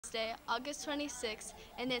Thursday, August 26th,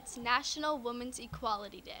 and it's National Women's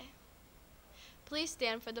Equality Day. Please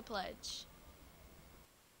stand for the pledge.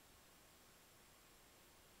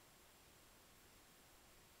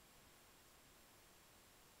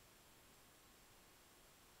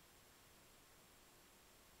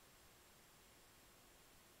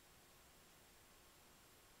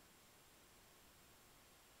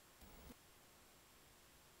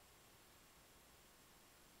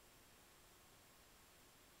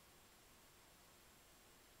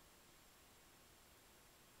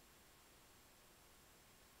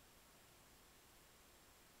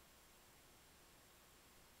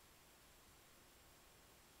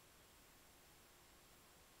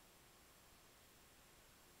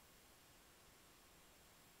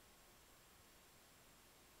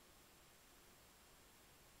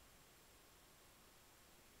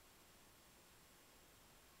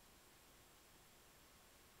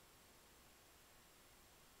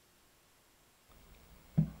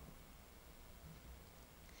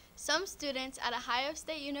 Some students at Ohio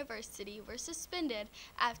State University were suspended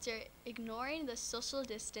after ignoring the social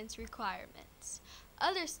distance requirements.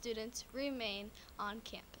 Other students remain on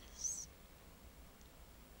campus.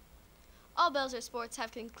 All Belzer sports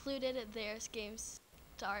have concluded. Their games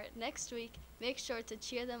start next week. Make sure to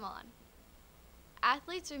cheer them on.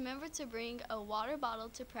 Athletes, remember to bring a water bottle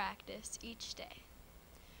to practice each day.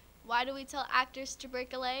 Why do we tell actors to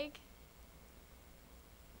break a leg?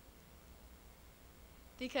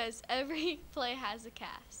 Because every play has a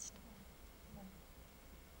cast.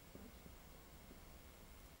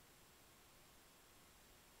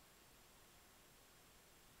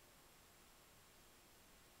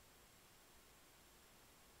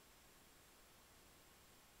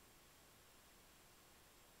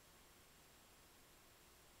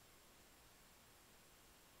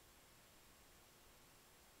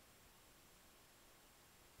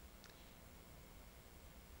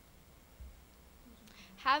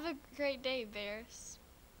 Have a great day, Bears.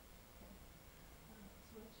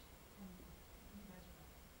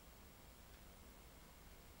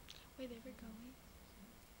 Wait, they were going.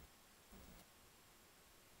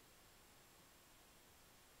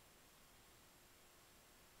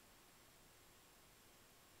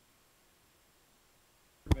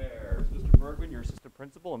 Bears. Mr. Bergman, your assistant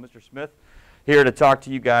principal, and Mr. Smith here to talk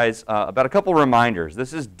to you guys about a couple reminders.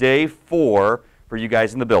 This is day 4 for you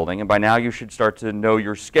guys in the building, and by now you should start to know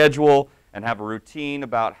your schedule and have a routine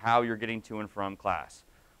about how you're getting to and from class.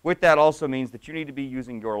 With that also means that you need to be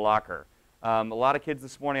using your locker. A lot of kids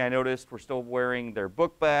this morning I noticed were still wearing their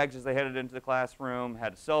book bags as they headed into the classroom,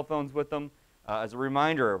 had cell phones with them. As a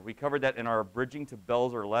reminder, we covered that in our Bridging to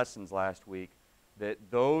Belzer lessons last week, that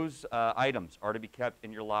those items are to be kept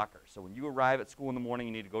in your locker. So when you arrive at school in the morning,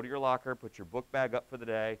 you need to go to your locker, put your book bag up for the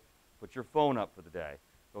day, put your phone up for the day.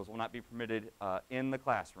 Those will not be permitted in the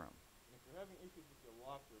classroom. And if you're having issues with your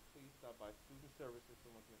locker, please stop by Student Services.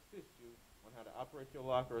 Someone can assist you on how to operate your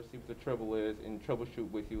locker or see what the trouble is and troubleshoot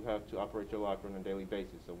with you how to operate your locker on a daily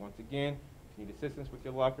basis. So once again, if you need assistance with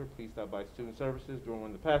your locker, please stop by Student Services during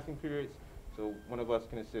one of the passing periods so one of us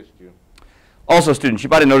can assist you. Also, students, you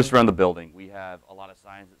might have noticed around the building, we have a lot of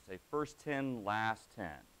signs that say first 10, last 10.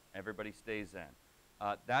 Everybody stays in.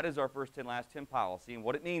 That is our first 10, last 10 policy, and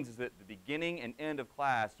what it means is that at the beginning and end of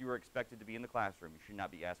class, you are expected to be in the classroom. You should not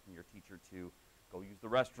be asking your teacher to go use the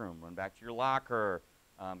restroom, run back to your locker,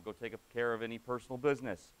 go take care of any personal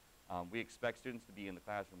business. We expect students to be in the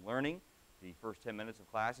classroom learning. The first 10 minutes of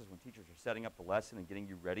class is when teachers are setting up the lesson and getting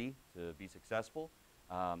you ready to be successful,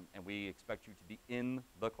 and we expect you to be in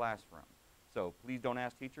the classroom. So please don't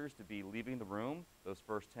ask teachers to be leaving the room those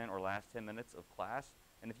first 10 or last 10 minutes of class.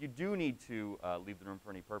 And if you do need to leave the room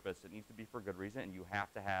for any purpose, it needs to be for a good reason, and you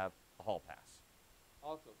have to have a hall pass.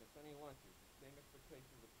 Also, concerning lunches, the same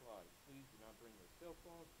expectations apply. Please do not bring your cell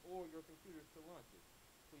phones or your computers to lunches.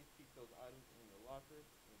 Please keep those items in your locker.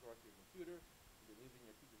 In regards to your computer, if you're leaving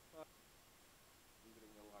your teacher's class, leave it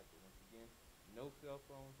in your locker. Once again, no cell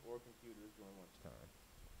phones or computers during lunchtime.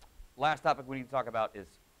 Last topic we need to talk about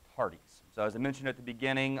is tardies. So as I mentioned at the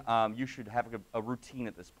beginning, you should have a routine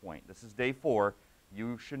at this point. This is day 4.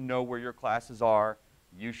 You should know where your classes are.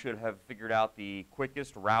 You should have figured out the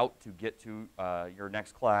quickest route to get to your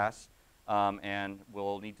next class, and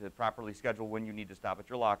we'll need to properly schedule when you need to stop at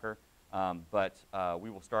your locker. But we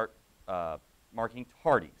will start marking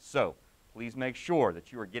tardies. So please make sure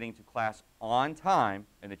that you are getting to class on time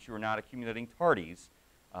and that you are not accumulating tardies.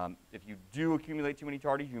 If you do accumulate too many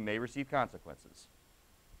tardies, you may receive consequences.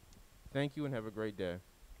 Thank you and have a great day.